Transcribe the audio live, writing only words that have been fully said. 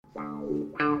Good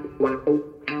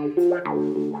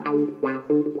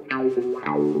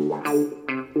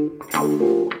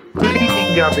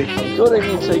evening, Gabby. Good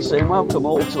evening, TC, and welcome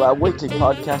all to our weekly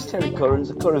podcast, Terry Currans,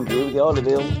 the Curran View, the Isle of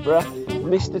Hillsborough.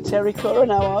 Mr. Terry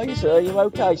Curran, how are you, sir? Are you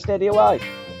okay? Steady away?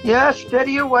 Yeah,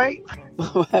 steady away.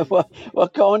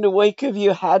 what kind of week have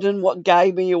you had, and what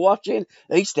game are you watching?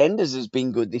 EastEnders has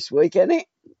been good this week, hasn't it?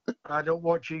 I don't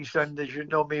watch EastEnders, you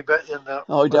know me better than that.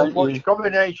 Oh, I don't watch you?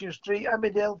 Coronation Street,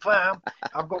 Emmerdale Farm.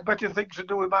 I've got better things to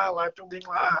do with my life than things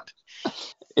like that.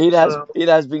 It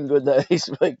has been good though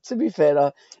this week. To be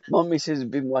fair, my missus has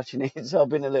been watching it, so I've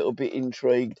been a little bit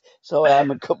intrigued. So I am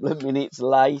a couple of minutes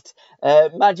late.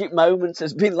 Magic moments.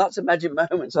 There's been lots of magic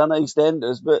moments on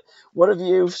EastEnders, but what have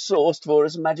you sourced for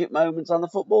us? Magic moments on the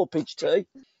football pitch, T?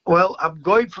 Well, I'm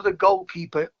going for the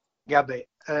goalkeeper, Gabby.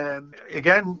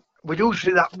 Again, we do see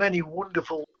that many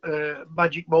wonderful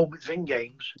magic moments in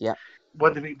games. Yeah.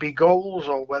 Whether it be goals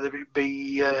or whether it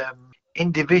be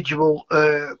individual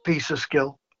piece of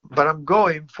skill. But I'm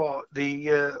going for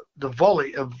the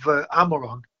volley of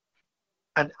Amaron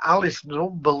and Alisson's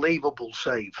unbelievable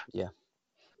save. Yeah.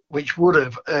 Which would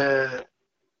have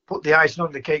put the icing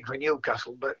on the cake for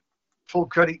Newcastle. But full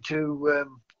credit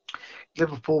to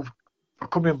Liverpool for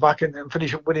coming back and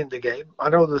finish up winning the game. I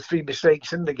know there were 3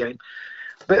 mistakes in the game,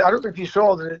 but I don't know if you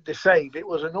saw the save. It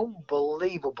was an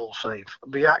unbelievable save.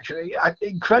 Actually,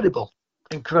 incredible.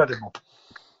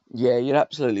 Yeah, you're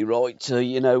absolutely right.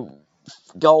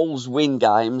 Goals win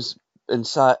games, and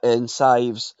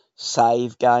saves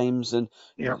save games, and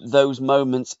those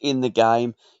moments in the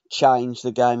game change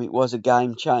the game. It was a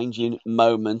game-changing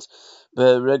moment.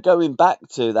 But going back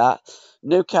to that,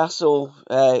 Newcastle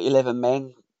 11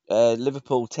 men,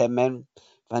 Liverpool 10 men.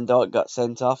 Van Dijk got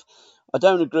sent off. I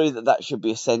don't agree that should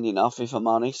be a sending off, if I'm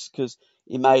honest, because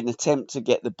he made an attempt to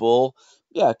get the ball.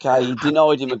 Yeah, okay, he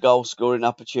denied him a goal-scoring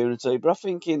opportunity, but I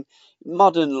think in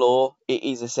modern law, it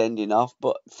is a sending off.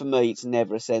 But for me, it's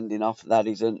never a sending off. That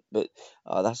isn't. But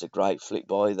that's a great flick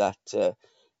by that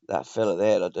fella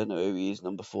there. I don't know who he is,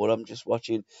 number 4. I'm just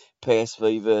watching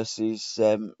PSV versus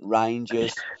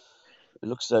Rangers. It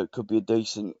looks like it could be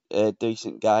a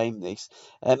decent game. This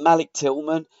Malik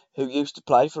Tillman, who used to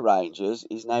play for Rangers,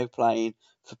 is now playing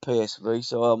for PSV.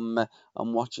 So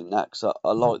I'm watching that because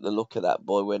I like the look of that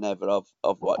boy. Whenever I've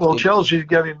watched him. Chelsea's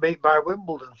getting beat by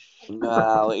Wimbledon.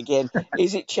 Well, again,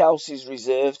 is it Chelsea's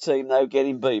reserve team though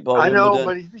getting beat by I know,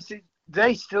 Wimbledon? but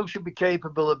they still should be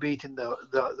capable of beating the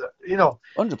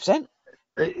 100%.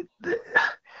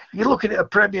 You're looking at a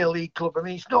Premier League club. I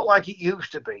mean, it's not like it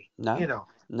used to be. No.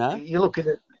 No. You're looking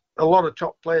at a lot of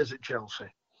top players at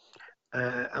Chelsea.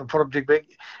 And for them to be,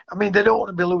 I mean, they don't want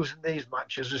to be losing these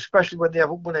matches, especially when they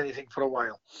haven't won anything for a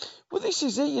while. Well, this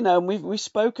is it, and we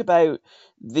spoke about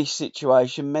this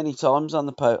situation many times on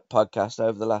the podcast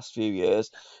over the last few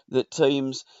years, that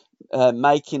teams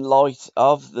making light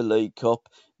of the League Cup,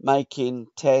 making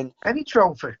 10... Any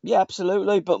trophy. Yeah,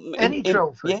 absolutely. But any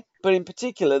trophy. Yeah, but in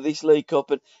particular, this League Cup,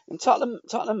 and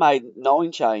Tottenham made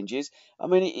 9 changes. I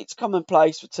mean, it's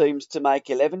commonplace for teams to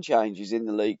make 11 changes in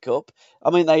the League Cup.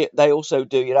 I mean, they also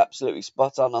do. You're absolutely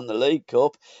spot on the League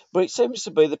Cup. But it seems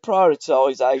to be the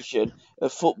prioritisation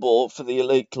of football for the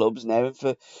elite clubs now, and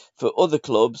for other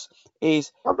clubs,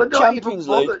 is Champions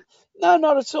League. No,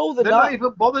 not at all. They're not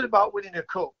even bothered about winning a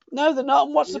cup. No, they're not.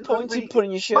 And what's the point in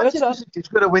putting your shirt on? It's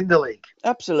going to win the league.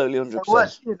 Absolutely,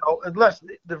 100%. Unless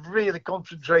they really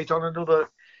concentrate on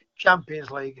another Champions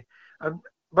League.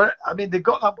 But I mean, they've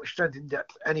got that much strength in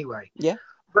depth anyway. Yeah.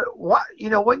 But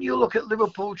when you look at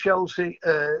Liverpool, Chelsea,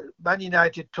 Man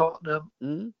United, Tottenham,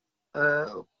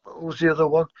 who's the other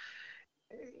one?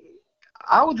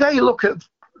 How they look at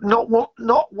not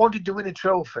wanting to win a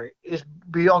trophy is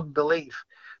beyond belief.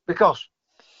 Because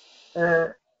they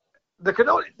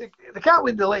can't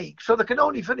win the league, so they can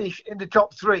only finish in the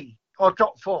top 3 or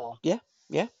top 4. Yeah.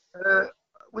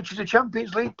 Which is a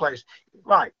Champions League place.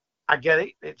 Right, I get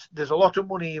it. There's a lot of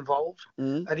money involved,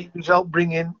 and it does help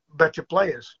bring in better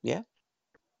players. Yeah.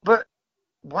 But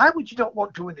why would you not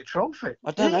want to win the trophy?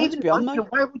 I don't know. To be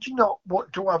honest, why would you not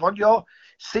want to have on your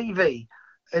CV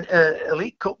an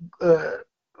Elite Cup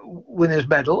winners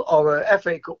medal or a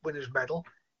FA Cup winners medal?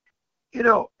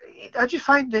 I just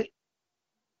find it.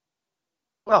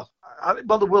 Well,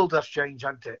 the world has changed,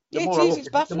 hasn't it? It's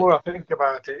baffling. The more I think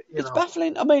about it, it's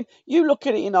baffling. I mean, you look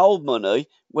at it in old money,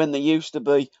 when there used to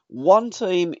be one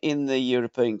team in the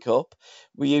European Cup.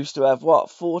 We used to have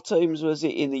 4 teams, was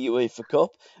it, in the UEFA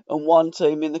Cup, and 1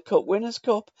 team in the Cup Winners'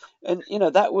 Cup, and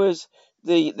that was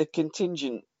the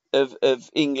contingent of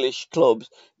English clubs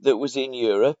that was in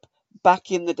Europe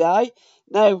back in the day.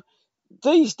 Now,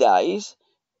 these days,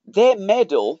 their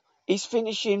medal is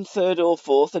finishing third or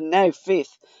fourth and now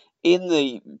fifth in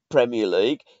the Premier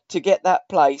League to get that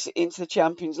place into the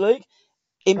Champions League.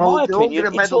 In my they won't opinion, get a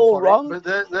it's medal all for it, wrong.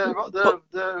 but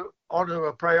their honour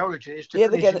or priority is to Yeah,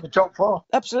 finish in the top four.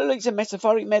 Absolutely, it's a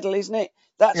metaphoric medal, isn't it?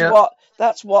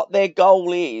 That's what their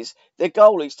goal is. Their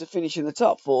goal is to finish in the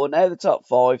top four, now the top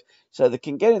five, so they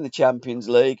can get in the Champions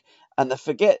League, and they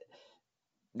forget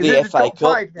Is the it the FA top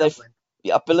Cup. five now,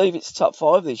 then? I believe it's top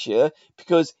five this year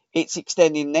because it's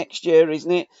extending next year,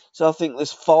 isn't it? So I think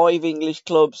there's 5 English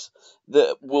clubs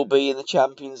that will be in the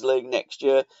Champions League next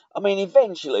year. I mean,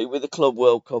 eventually with the Club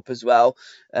World Cup as well,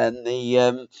 and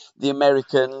the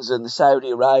Americans and the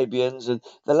Saudi Arabians, and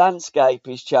the landscape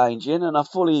is changing. And I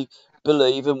fully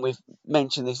believe, and we've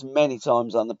mentioned this many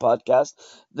times on the podcast,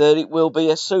 that it will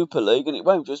be a Super League, and it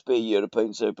won't just be a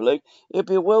European Super League. It'll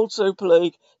be a World Super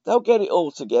League. They'll get it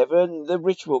all together, and the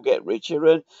rich will get richer,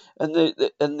 and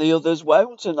the others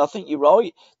won't. And I think you're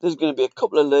right. There's going to be a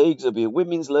couple of leagues. There'll be a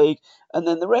women's league, and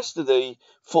then the rest of the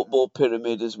football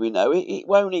pyramid, as we know it, it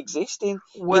won't exist in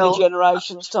a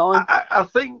generation's time. I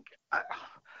think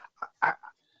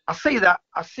I see that.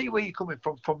 I see where you're coming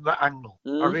from that angle.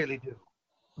 I really do.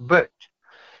 But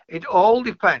it all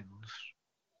depends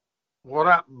what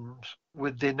happens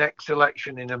with the next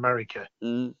election in America.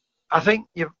 I think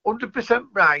you're 100%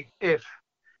 right if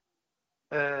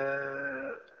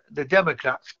the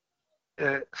Democrats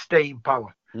stay in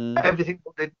power. Everything,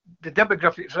 the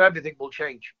demographics of everything will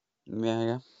change.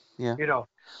 Yeah. You know,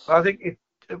 I think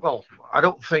I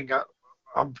don't think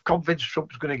I'm convinced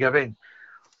Trump's going to give in.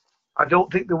 I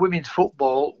don't think the women's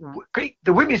football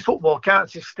can't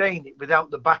sustain it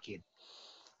without the backing.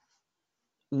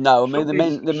 No, I mean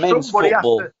the men's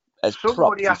football has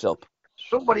propped it up.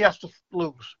 Somebody has to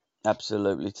lose.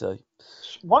 Absolutely, too.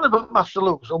 One of them has to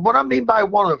lose. And what I mean by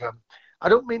one of them, I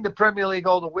don't mean the Premier League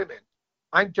or the women.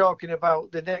 I'm talking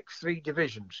about the next 3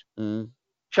 divisions.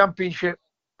 Championship,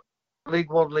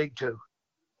 League 1, League 2.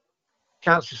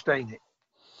 Can't sustain it.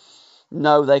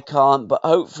 No, they can't, but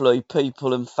hopefully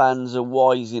people and fans are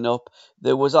wising up.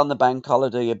 There was on the bank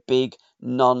holiday a big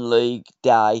non-league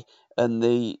day, and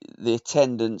the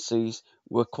attendances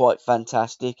were quite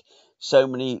fantastic. So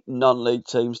many non-league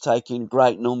teams taking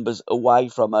great numbers away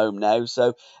from home now.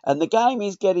 And the game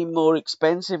is getting more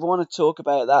expensive. I want to talk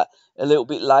about that a little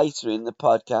bit later in the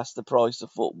podcast, the price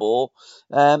of football.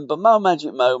 But my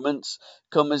magic moments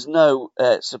come as no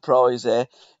surprise there.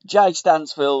 Jay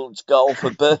Stansfield's goal for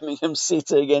Birmingham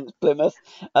City against Plymouth,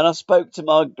 and I spoke to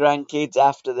my grandkids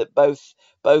after that.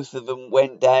 Both of them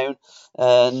went down,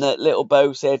 and little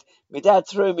Bo said, "My dad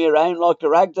threw me around like a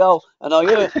rag doll, and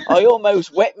I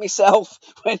almost wet myself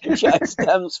when Jay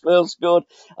Stansfield scored."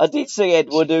 I did see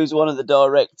Edward, who's one of the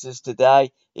directors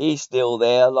today. He's still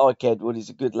there. I like Edward, he's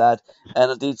a good lad.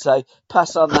 And I did say,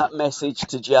 pass on that message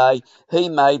to Jay. He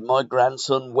made my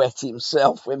grandson wet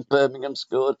himself when Birmingham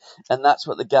scored, and that's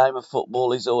what the game of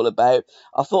football is all about.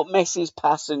 I thought Messi's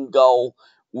pass and goal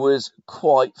was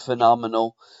quite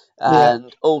phenomenal.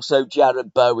 And also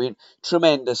Jared Bowen,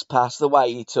 tremendous pass, the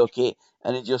way he took it,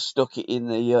 and he just stuck it in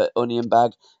the onion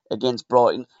bag against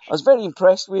Brighton. I was very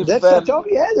impressed with they've set off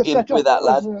with that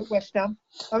lad. West Ham.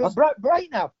 I mean,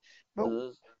 Brighton have,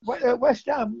 but West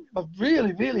Ham have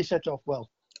really set off well.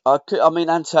 I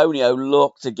mean, Antonio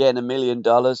looked again $1 million.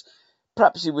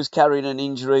 Perhaps he was carrying an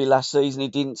injury last season. He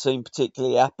didn't seem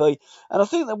particularly happy. And I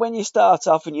think that when you start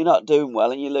off and you're not doing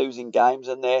well and you're losing games,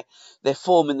 and their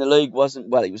form in the league wasn't,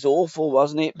 well, it was awful,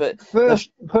 wasn't it? But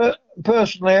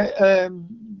personally,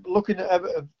 looking at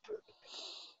Everton,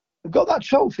 they've got that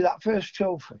trophy, that first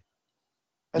trophy,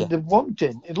 and they're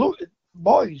wanting.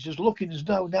 Boys is looking as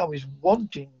though now he's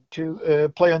wanting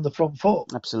to play on the front foot.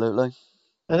 Absolutely.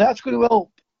 And that's going to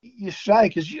help your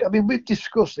strikers. I mean, we've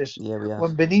discussed this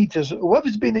when Benitez,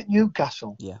 whoever's been at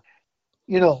Newcastle,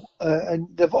 and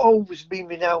they've always been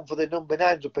renowned for the number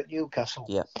 9s up at Newcastle.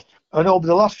 Yeah. And over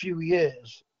the last few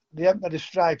years, they haven't had a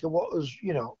striker what was,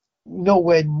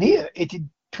 nowhere near. It did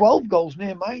 12 goals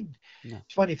near mine,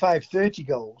 25, 30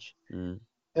 goals.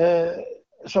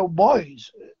 So, boys,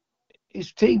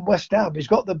 his team, West Ham, he's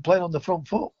got them playing on the front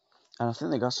foot. And I think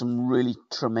they got some really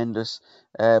tremendous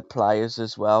players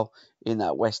as well in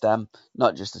that West Ham,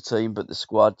 not just the team but the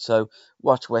squad. So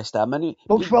watch West Ham, and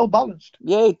looks well balanced.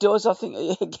 Yeah, it does. I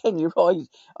think again you're right.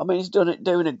 I mean, he's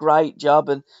doing a great job,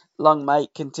 and long may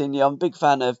it continue. I'm a big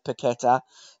fan of Paqueta.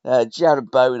 Jared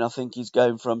Bowen, I think he's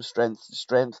going from strength to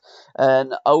strength,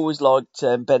 and I always liked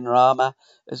Ben Rama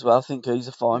as well. I think he's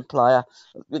a fine player.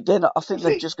 Again, I think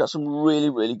they've just got some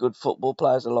really, really good football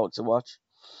players I like to watch.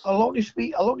 I'll only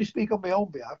speak on my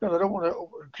own behalf, because I don't want to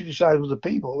criticise other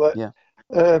people.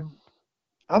 But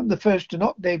I'm the first to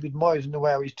knock David Moyes and the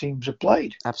way how his teams have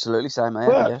played. Absolutely, same I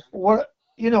am, yeah.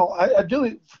 I do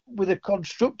it with a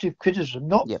constructive criticism,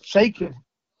 not for sake of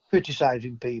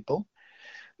criticising people,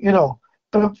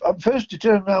 But I'm first to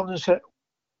turn around and say,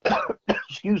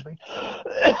 excuse me,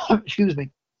 excuse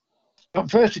me. I'm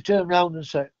first to turn around and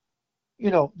say,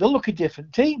 they look a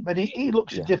different team, and he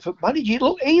looks a different manager.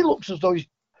 He looks as though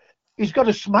he's got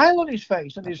a smile on his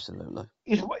face, and he's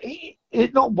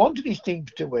not wanting his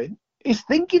teams to win. He's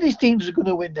thinking his teams are going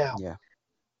to win now. Yeah.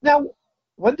 Now,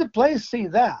 when the players see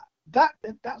that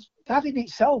in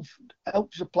itself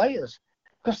helps the players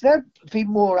because they're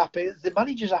feeling more happy. The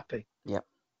manager's happy. Yeah.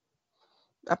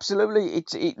 Absolutely,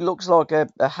 it looks like a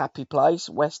happy place,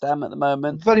 West Ham at the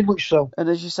moment. Very much so. And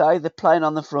as you say, they're playing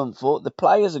on the front foot. The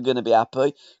players are going to be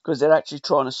happy because they're actually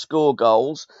trying to score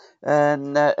goals.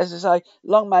 And as I say,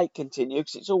 long may it continue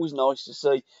because it's always nice to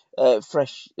see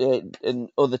fresh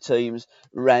and other teams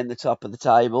around the top of the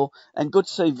table. And good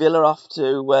to see Villa off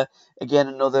to, again,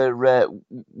 another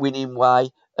winning way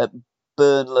at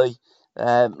Burnley.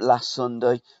 Last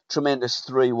Sunday, tremendous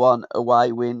 3-1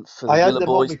 away win for the Villa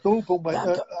boys.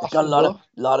 Got a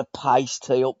lot of pace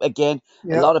tee up again.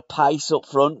 A lot of pace up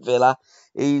front. Villa,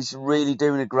 he's really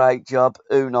doing a great job.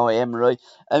 Unai Emery.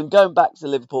 And going back to the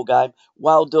Liverpool game,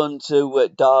 well done to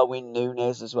Darwin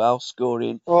Núñez as well,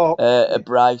 scoring a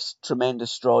brace.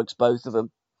 Tremendous strikes, both of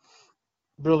them.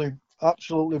 Brilliant,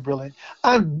 absolutely brilliant,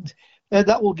 and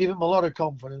that will give him a lot of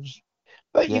confidence.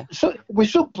 But with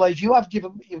some players, you've got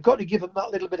to give him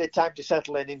that little bit of time to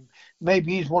settle in. And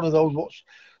maybe he's one of those what's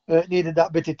needed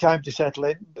that bit of time to settle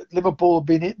in. But Liverpool have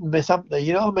been hit and miss, haven't they?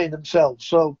 You know what I mean, themselves.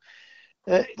 So,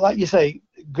 like you say,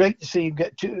 great to see him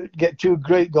get two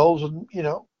great goals and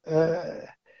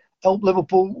help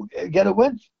Liverpool get a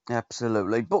win.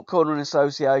 Absolutely. Book Corner in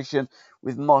association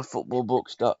with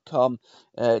myfootballbooks.com,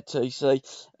 TC.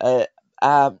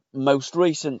 Our most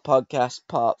recent podcast,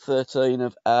 part 13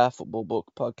 of our Football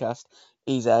Book podcast,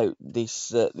 is out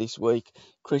this week.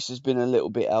 Chris has been a little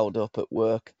bit held up at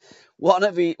work. One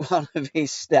of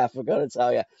his staff, I've got to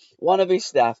tell you,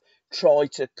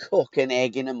 tried to cook an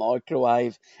egg in a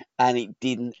microwave and it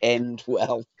didn't end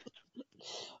well.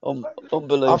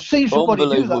 Unbelievable. I've seen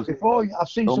somebody do that before.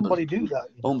 Somebody do that.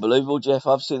 Unbelievable, Jeff.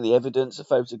 I've seen the evidence, the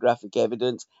photographic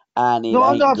evidence, and it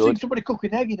ain't I've good. seen somebody cook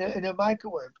an egg in a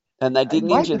microwave. And they didn't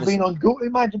injure themselves.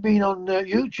 It might have been on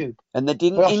YouTube. And they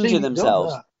didn't injure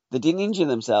themselves. They didn't injure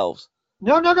themselves.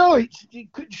 No. It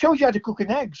shows you how to cook an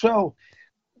egg. So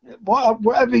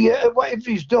whatever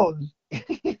he's done,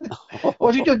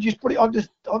 what's he done? Just put it on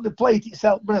the plate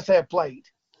itself. When I say a plate,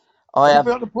 I have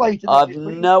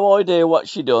no idea what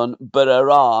she done, but her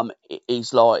arm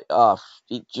is like,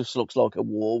 it just looks like a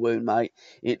war wound, mate.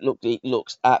 It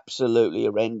looks absolutely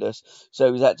horrendous.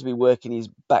 So he's had to be working his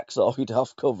backside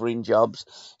off covering jobs.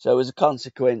 So as a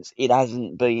consequence, it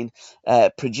hasn't been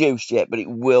produced yet, but it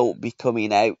will be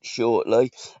coming out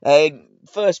shortly.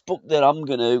 First book that I'm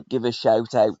going to give a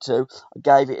shout out to, I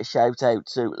gave it a shout out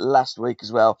to last week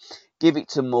as well. Give It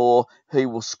to Moore, Who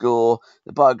Will Score,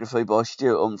 the biography by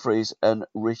Stuart Humphreys and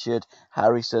Richard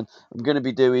Harrison. I'm going to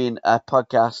be doing a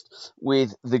podcast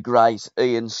with the great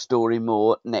Ian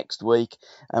Storey-Moore next week,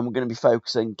 and we're going to be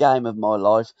focusing Game of My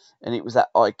Life, and it was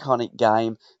that iconic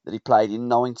game that he played in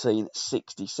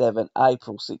 1967,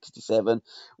 April 67,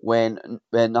 when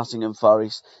Nottingham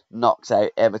Forest knocked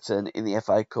out Everton in the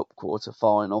FA Cup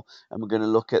quarter-final, and we're going to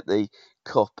look at the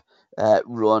Cup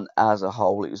run as a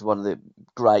whole. It was one of the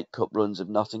great cup runs of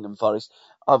Nottingham Forest.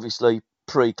 Obviously,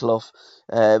 pre-Clough,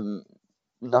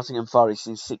 Nottingham Forest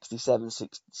in 67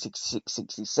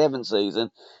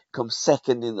 season come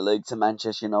second in the league to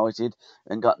Manchester United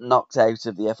and got knocked out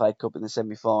of the FA Cup in the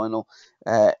semi-final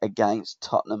against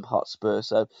Tottenham Hotspur.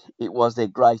 So it was their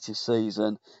greatest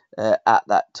season at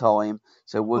that time.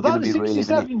 So we're going to be really...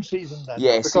 67 season then?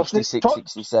 Yeah, 66,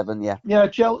 67, yeah. Yeah,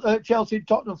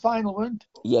 Chelsea-Tottenham final, weren't it?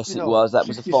 Yes, it was. That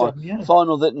was the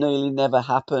final that nearly never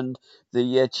happened.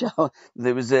 There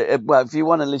was if you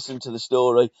want to listen to the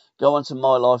story, go on to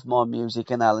My Life, My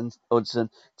Music, and Alan Hudson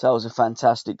tells a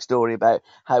fantastic story about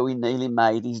how he nearly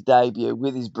made his debut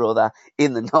with his brother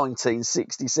in the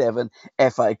 1967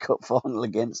 FA Cup final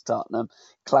against Tottenham.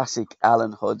 Classic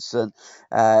Alan Hudson.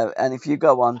 And if you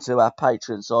go on to our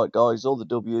Patreon site, guys, all the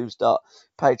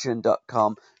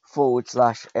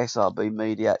w's.patreon.com/SRB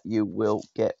Media, you will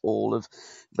get all of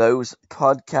those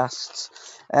podcasts.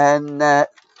 And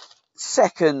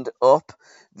second up,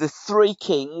 The Three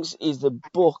Kings is the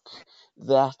book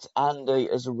that Andy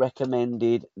has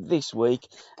recommended this week.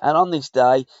 And on this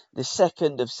day, the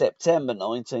 2nd of September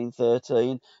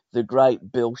 1913, the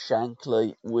great Bill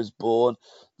Shankly was born.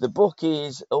 The book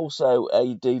is also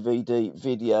a DVD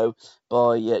video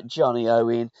by Johnny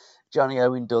Owen. Johnny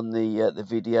Owen done the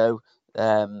video,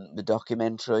 the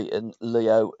documentary, and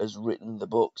Leo has written the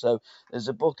book. So there's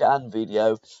a book and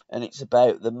video, and it's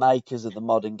about the makers of the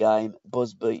modern game,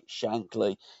 Busby,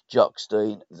 Shankly,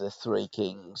 Jockstein, the Three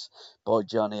Kings, by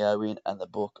Johnny Owen, and the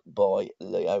book by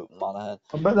Leo Monaghan.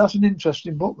 I bet that's an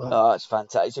interesting book, though. Oh, it's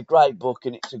fantastic. It's a great book,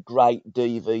 and it's a great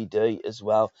DVD as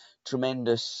well.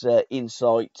 Tremendous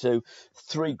insight to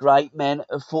three great men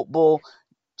of football,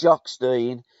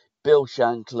 Jockstein, Bill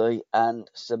Shankly, and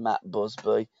Sir Matt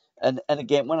Busby. And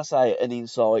again, when I say an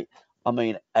insight, I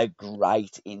mean a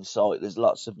great insight. There's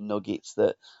lots of nuggets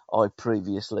that I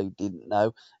previously didn't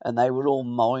know, and they were all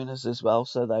miners as well,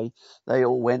 so they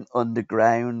all went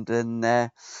underground, and I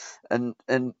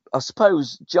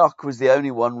suppose Jock was the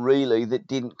only one really that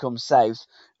didn't come south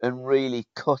and really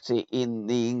cut it in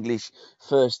the English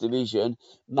First Division.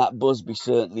 Matt Busby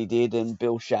certainly did, and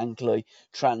Bill Shankly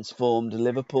transformed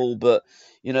Liverpool. But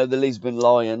you know, the Lisbon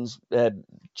Lions,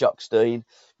 Jockstein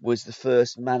was the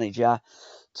first manager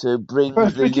to bring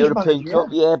the European Cup,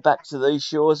 back to these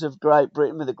shores of Great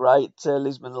Britain with the great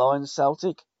Lisbon Lions,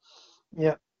 Celtic.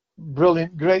 Yeah,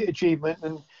 brilliant, great achievement,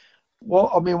 and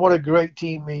what a great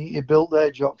team he built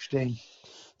there, Jockstein.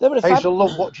 I used to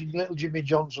love watching little Jimmy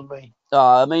Johnson, me.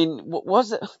 I mean,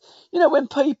 was it? You know, when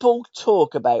people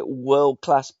talk about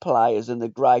world-class players and the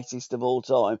greatest of all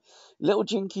time, Little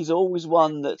Jinky's always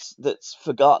one that's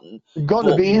forgotten. Got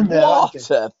to be in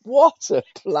there. What a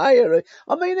player!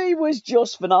 I mean, he was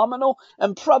just phenomenal,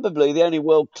 and probably the only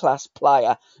world-class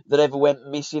player that ever went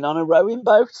missing on a rowing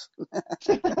boat.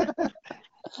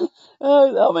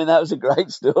 I mean, that was a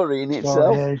great story in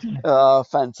itself. Oh,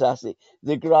 fantastic.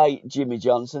 The great Jimmy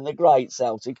Johnson, the great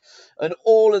Celtic, and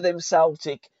all of them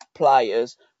Celtic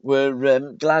players were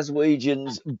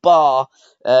Glaswegians, bar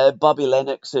Bobby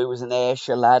Lennox, who was an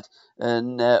Ayrshire lad,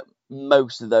 and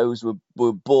most of those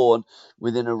were born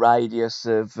within a radius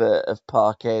of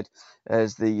Parkhead,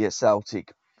 as the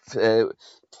Celtic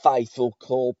faithful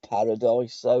call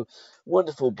paradise. So,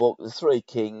 wonderful book, The Three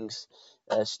Kings.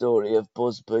 Story of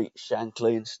Busby,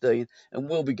 Shankly and Stein, and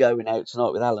we'll be going out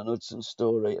tonight with Alan Hudson's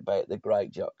story about the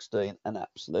great Jockstein, an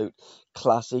absolute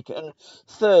classic. And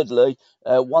thirdly,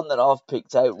 one that I've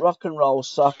picked out, Rock and Roll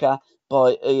Soccer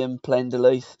by Ian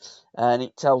Plenderleith, and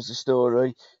it tells the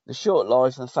story, the short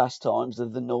life and fast times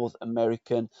of the North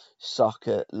American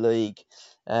Soccer League,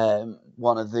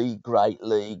 one of the great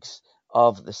leagues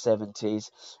of the 70s,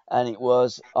 and it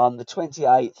was on the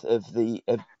 28th of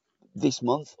this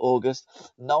month, August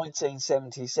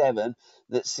 1977,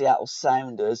 that Seattle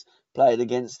Sounders played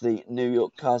against the New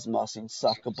York Cosmos in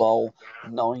Soccer Bowl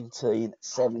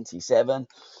 1977.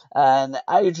 And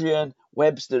Adrian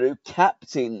Webster, who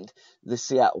captained the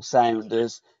Seattle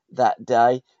Sounders that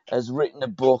day, has written a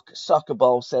book, Soccer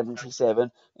Bowl 77.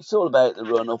 It's all about the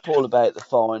run-up, all about the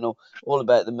final, all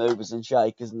about the movers and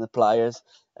shakers and the players.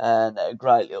 And a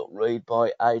great little read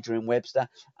by Adrian Webster.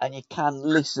 And you can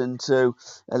listen to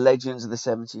a Legends of the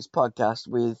 70s podcast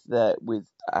with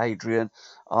Adrian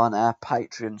on our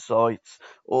Patreon sites,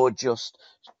 or just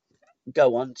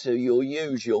go on to your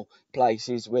usual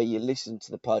places where you listen to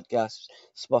the podcasts,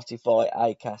 Spotify,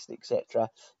 Acast,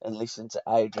 etc., and listen to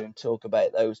Adrian talk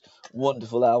about those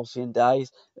wonderful halcyon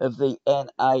days of the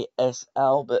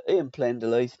NASL. But Ian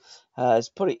Plenderleith has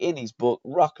put it in his book,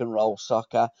 Rock and Roll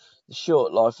Soccer, The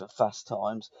Short Life and Fast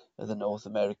Times of the North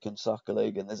American Soccer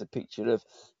League. And there's a picture of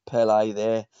Pele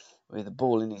there with the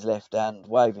ball in his left hand,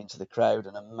 waving to the crowd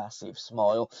and a massive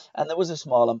smile. And there was a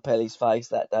smile on Pele's face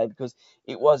that day because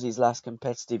it was his last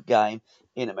competitive game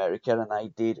in America, and they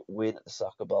did win the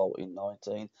Soccer Bowl in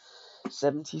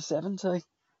 1970.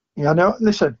 Yeah, no,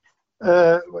 listen,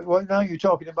 well, now you're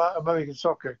talking about American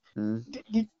soccer.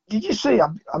 Did you see,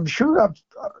 I'm sure I've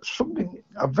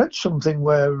read something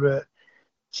where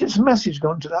since Messi's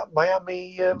gone to that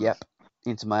Miami...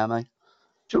 into Miami.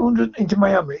 200 into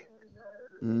Miami.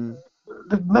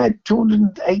 They've made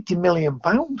 £280 million.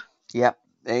 Yep.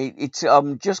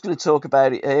 I'm just going to talk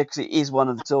about it here because it is one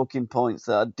of the talking points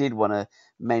that I did want to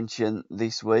mention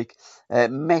this week.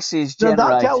 Messi's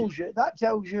generated... That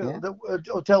tells you that,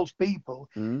 or tells people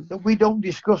that we don't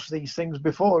discuss these things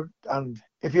before, and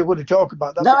if you're going to talk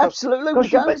about that. No, absolutely,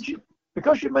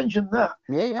 because you mentioned that.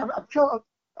 Yeah. I'm sure,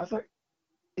 I thought,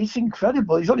 it's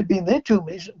incredible. He's only been there 2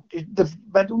 minutes. They've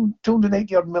spent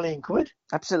 280 odd million quid.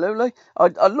 Absolutely.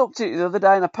 I looked at it the other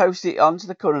day and I posted it onto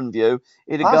the Curran View.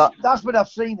 That's what I've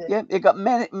seen it. Yeah, it got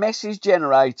Messi's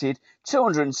generated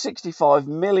 $265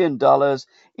 million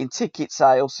in ticket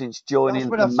sales since joining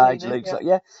the Major League. Yeah.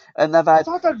 Yeah, and they've had. I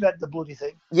thought I'd read the bloody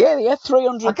thing. Yeah,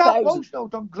 300,000. I can't post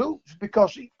note on groups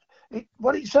because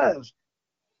what it says.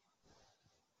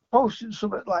 Posting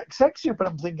something like sexy up, and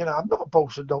I'm thinking I'm not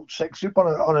posting note sexy up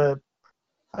on a.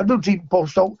 I don't even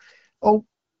post out. Oh,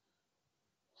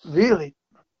 really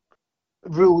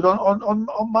rude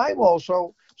on my wall.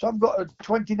 So I've got a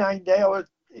 29-day or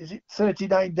is it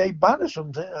 39-day ban or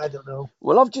something? I don't know.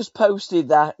 Well, I've just posted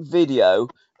that video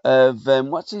of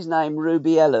what's his name,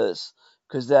 Rubiella's,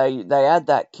 because they had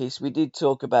that kiss. We did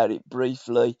talk about it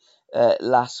briefly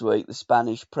last week, the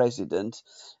Spanish president,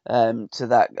 to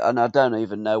that, and I don't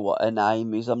even know what her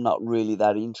name is. I'm not really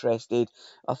that interested.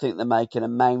 I think they're making a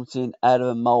mountain out of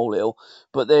a molehill.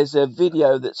 But there's a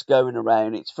video that's going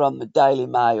around. It's from the Daily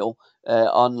Mail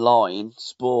online,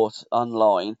 Sport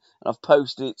Online, and I've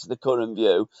posted it to the Curran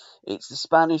View. It's the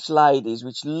Spanish ladies,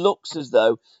 which looks as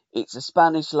though it's a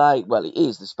Spanish well, it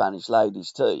is the Spanish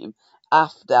ladies team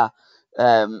after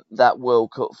that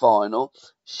World Cup final.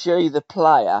 She, the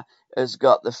player, has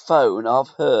got the phone of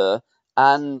her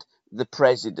and the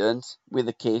president with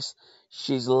a kiss.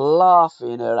 She's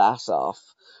laughing her ass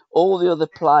off. All the other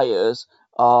players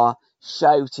are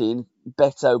shouting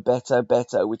Beto, Beto,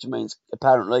 Beto, which means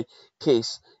apparently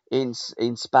kiss in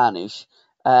Spanish.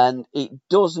 And it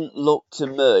doesn't look to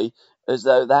me as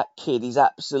though that kid is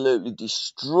absolutely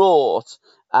distraught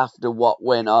after what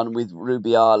went on with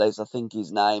Rubiales, I think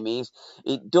his name is.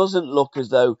 It doesn't look as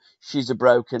though she's a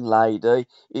broken lady.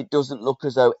 It doesn't look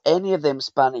as though any of them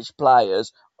Spanish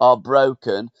players are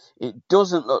broken. It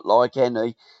doesn't look like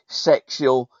any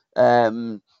sexual,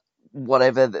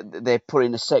 whatever, they're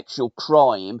putting a sexual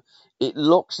crime. It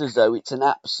looks as though it's an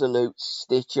absolute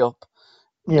stitch up.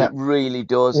 Yeah. It really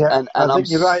does. Yeah, and I think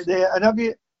you're right there. And have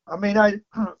you, I mean, I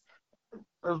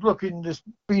was looking, there's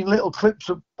been little clips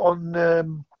up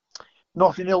on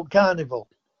Notting Hill Carnival.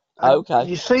 Okay.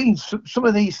 You've seen some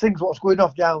of these things, what's going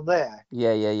off down there.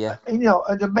 Yeah. And,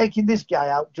 and they're making this guy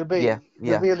out to be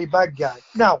the really bad guy.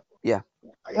 Now, I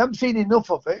haven't seen enough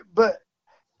of it, but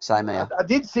same here. I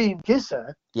did see him kiss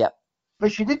her. Yep.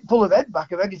 But she didn't pull her head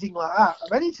back of anything like that,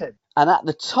 of anything. And at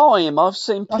the time, I've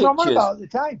seen pictures. That's what I'm about at the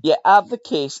time. Yeah, at the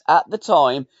kiss, at the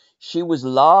time, she was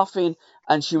laughing,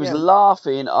 and she was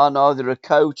laughing on either a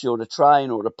coach or a train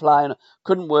or a plane.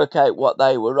 Couldn't work out what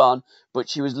they were on, but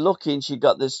she was looking. She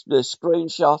got the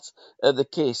screenshot of the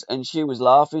kiss, and she was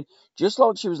laughing, just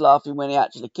like she was laughing when he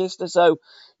actually kissed her. So,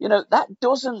 that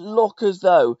doesn't look as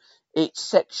though it's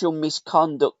sexual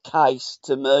misconduct case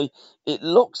to me. It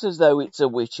looks as though it's a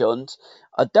witch hunt.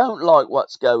 I don't like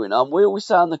what's going on. We always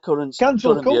say on the Curran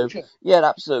culture. View. Yeah,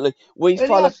 absolutely. We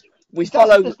follow. We've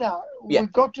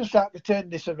got to start to turn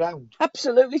this around.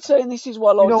 Absolutely, Tim. This is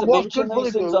why I like to mention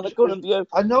these things on the Curran View.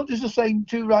 I know there's a saying,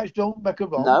 two rights don't make a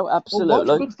wrong. No, absolutely.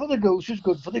 But what's good for the goose is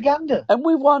good for the gander. And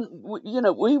we want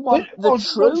the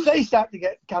truth. Once they start to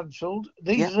get cancelled,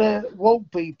 these woke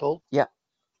people. Yeah.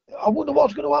 I wonder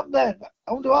what's going to happen then.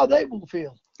 I wonder how they will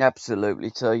feel.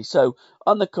 Absolutely, T. So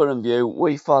on the Curran View,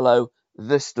 we follow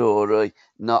the story,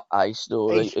 not a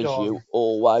story, as you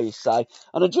always say.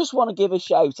 And I just want to give a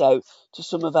shout out to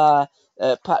some of our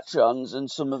patrons and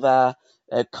some of our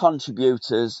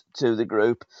contributors to the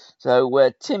group. So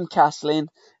Tim Caslin,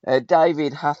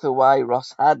 David Hathaway,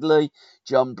 Ross Hadley,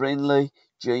 John Brinley,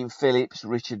 Gene Phillips,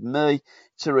 Richard Mee,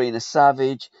 Tarina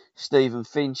Savage, Stephen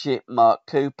Finchett, Mark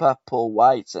Cooper, Paul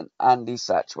Waits and Andy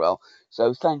Satchwell.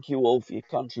 So thank you all for your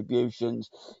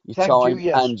contributions, your time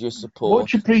and your support.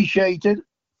 Much appreciated.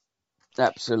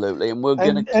 Absolutely. And we're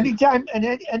going to...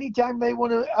 Anytime they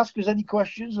want to ask us any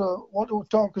questions or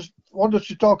want us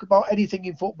to talk about anything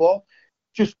in football,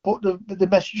 just put the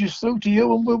messages through to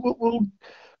you and we'll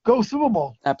go through them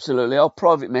all. Absolutely. I'll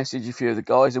private message a few of the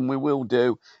guys and we will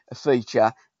do a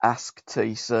feature, Ask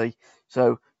TC.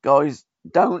 So, guys,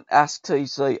 don't ask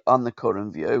TC on the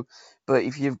Curran View, but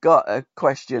if you've got a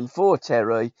question for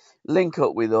Terry, link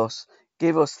up with us,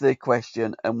 give us the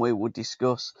question, and we will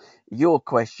discuss your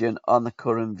question on the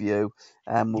Curran View,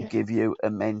 and we'll give you a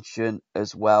mention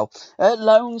as well.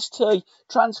 Loans T,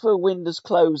 transfer windows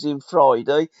closing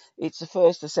Friday. It's the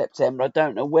 1st of September. I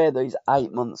don't know where these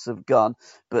 8 months have gone,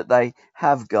 but they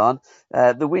have gone.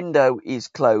 The window is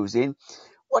closing.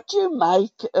 What do you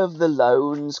make of the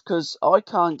loans? Because I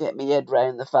can't get my head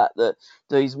around the fact that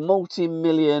these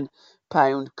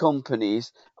multi-million-pound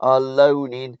companies are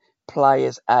loaning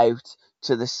players out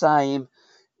to the same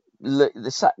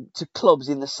to clubs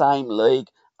in the same league.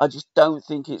 I just don't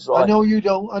think it's right. I know you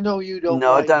don't. No,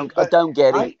 I don't. I don't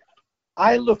get it.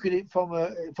 I look at it from a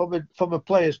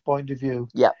player's point of view.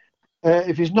 Yeah.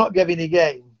 If he's not getting a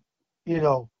game,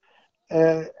 the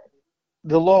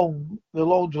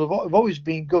loans have always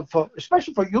been good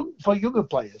especially for younger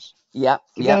players. Yeah.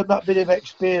 To get that bit of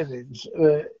experience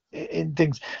in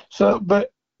things. So,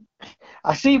 but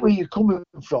I see where you're coming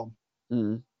from.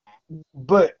 Mm.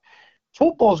 But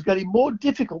football's getting more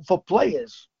difficult for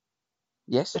players.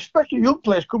 Yes. Especially young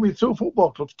players coming through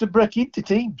football clubs to break into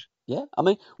teams. Yeah, I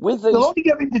mean, with these... They'll only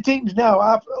get into teams now.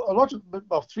 A lot of them,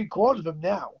 well, 3/4 of them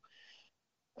now.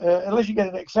 Unless you get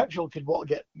an exceptional kid, will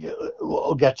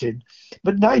get in.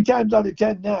 But 9 times out of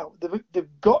 10 now, they've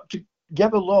got to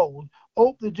get a loan,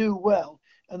 hope they do well,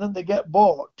 and then they get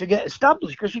bought to get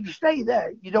established. Because if you stay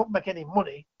there, you don't make any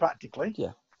money practically.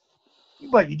 Yeah.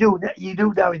 Well, you do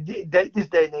now in this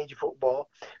day and age of football.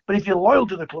 But if you're loyal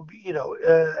to the club,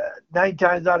 9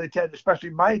 times out of 10, especially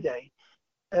in my day,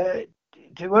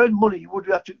 to earn money, you would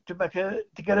have to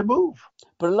get a move.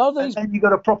 But a lot of these, and you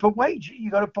got a proper wage.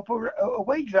 You got a proper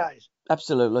wage rise.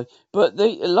 Absolutely, but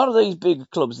a lot of these big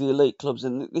clubs, the elite clubs,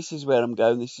 and this is where I'm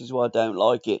going. This is why I don't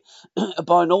like it. Are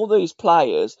buying all these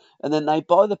players, and then they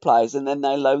buy the players, and then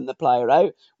they loan the player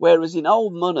out. Whereas in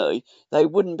old money, they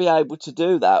wouldn't be able to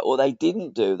do that, or they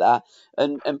didn't do that,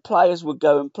 and players would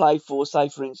go and play for, say,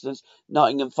 for instance,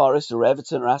 Nottingham Forest or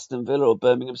Everton or Aston Villa or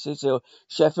Birmingham City or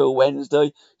Sheffield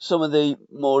Wednesday. Some of the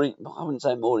I wouldn't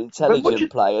say more intelligent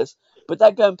players. But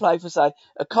they'd go and play for, say,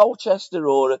 a Colchester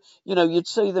or, you'd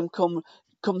see them come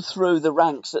through the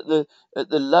ranks at the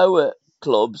lower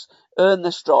clubs, earn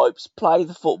the stripes, play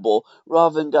the football,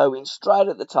 rather than going straight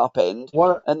at the top end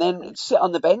and then sit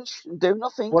on the bench and do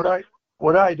nothing. What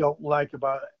I don't like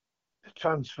about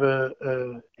transfers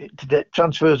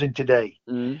in today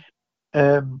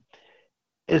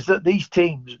is that these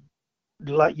teams,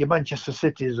 like your Manchester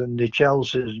Cities and the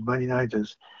Chelseas, Man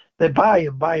Uniteds, they buy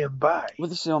and buy and buy. Well,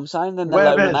 this is what I'm saying. Then they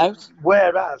loan them out.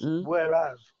 Whereas,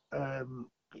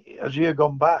 as year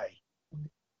gone by,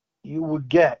 you would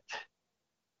get.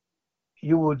 I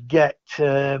was going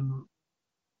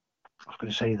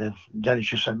to say then. Dennis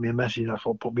just sent me a message. That's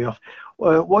what put me off.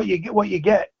 What you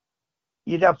get,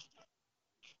 you'd have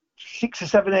 6 or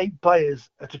 7, 8 players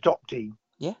at a top team.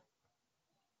 Yeah.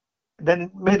 Then in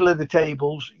the middle of the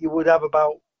tables, you would have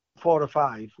about 4 or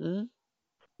 5. Mm.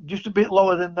 Just a bit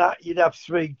lower than that, you'd have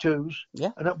 3 2s.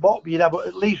 Yeah. And at bottom, you'd have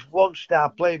at least 1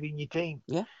 star player in your team.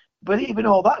 Yeah. But even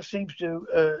all that seems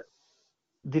to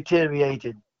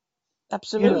deteriorated.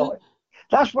 Absolutely.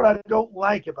 That's what I don't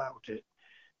like about it.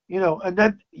 And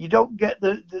then you don't get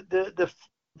the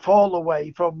fall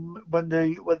away from when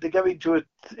they go into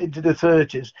the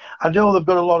 30s. I know they've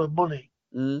got a lot of money,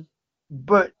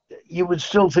 but you would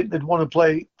still think they'd want to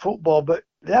play football. But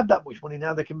they have that much money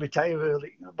now; they can retire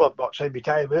early. Well, not saying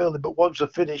retire early, but once they're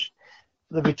finished,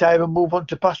 they retire and move on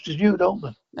to pastures new, don't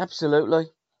they?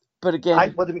 Absolutely. But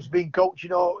again, whether it's being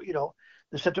coaching or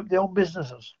they set up their own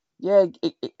businesses. Yeah,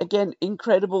 again,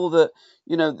 incredible that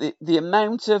the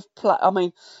amount of play. I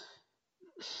mean,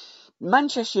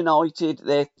 Manchester United,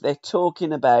 they're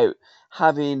talking about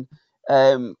having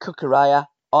Cucurella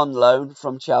on loan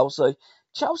from Chelsea.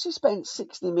 Chelsea spent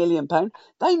 £60 million.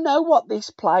 They know what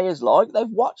this player's like. They've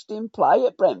watched him play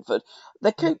at Brentford.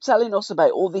 They keep telling us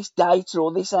about all this data,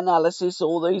 all this analysis,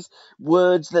 all these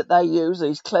words that they use,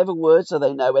 these clever words, so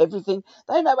they know everything.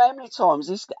 They know how many times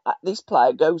this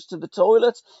player goes to the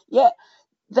toilet. Yet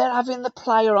they're having the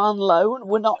player on loan.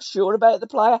 We're not sure about the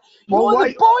player. You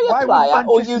either buy a player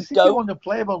or you don't. Want to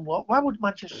play him on loan? Why would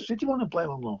Manchester City want to play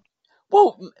him on loan?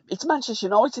 Well, it's Manchester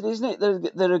United, isn't it? They're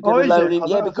going to loan him,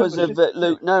 because of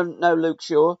Luke. No, Luke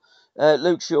Shaw.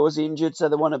 Luke Shaw's injured, so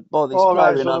they want to buy this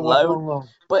player in on loan.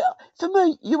 But for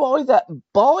me, you either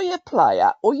buy a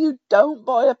player or you don't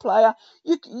buy a player.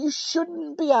 You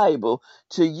shouldn't be able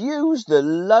to use the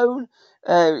loan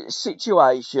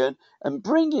situation and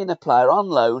bring in a player on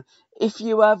loan if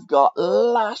you have got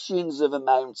lashings of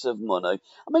amounts of money.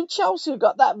 I mean, Chelsea have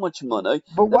got that much money.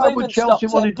 But why would Chelsea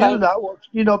want to do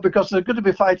that? Because they're going to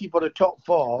be fighting for the top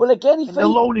 4. Well, again, they're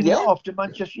loaning it off to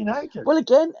Manchester United. Well,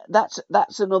 again, that's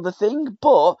another thing.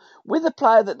 But with a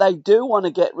player that they do want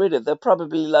to get rid of, they'll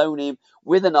probably loan him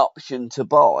with an option to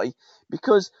buy,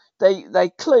 because they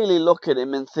clearly look at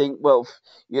him and think, well,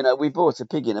 you know, we bought a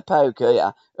pig in a poker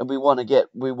here, and we want to get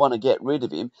rid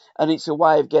of him, and it's a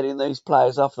way of getting these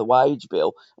players off the wage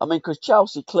bill. I mean, because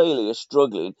Chelsea clearly are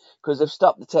struggling because they've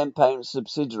stopped the £10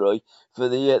 subsidiary for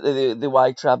the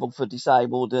way travel for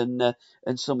disabled and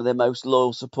some of their most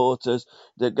loyal supporters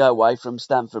that go away from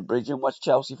Stamford Bridge and watch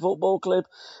Chelsea Football Club.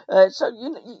 So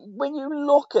when you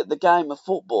look at the game of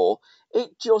football,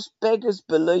 it just beggars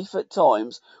belief at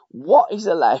times what is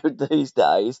allowed these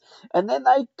days. And then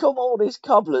they come all these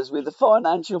cobblers with the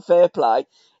financial fair play.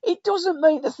 It doesn't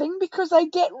mean a thing because they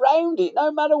get round it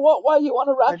no matter what way you want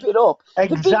to wrap it up.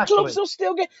 Exactly. The big clubs will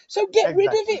still get... So get rid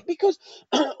of it, because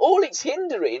all it's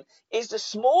hindering is the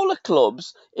smaller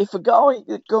clubs. If a guy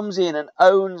that comes in and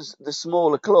owns the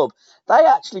smaller club, they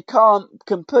actually can't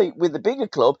compete with the bigger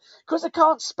club because they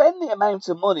can't spend the amount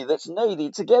of money that's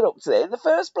needed to get up to there in the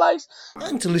first place.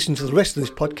 And to listen to the rest of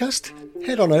this podcast,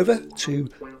 head on over to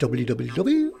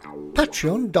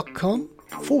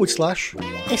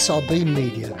www.patreon.com/SRB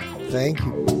Media. Thank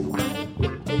you.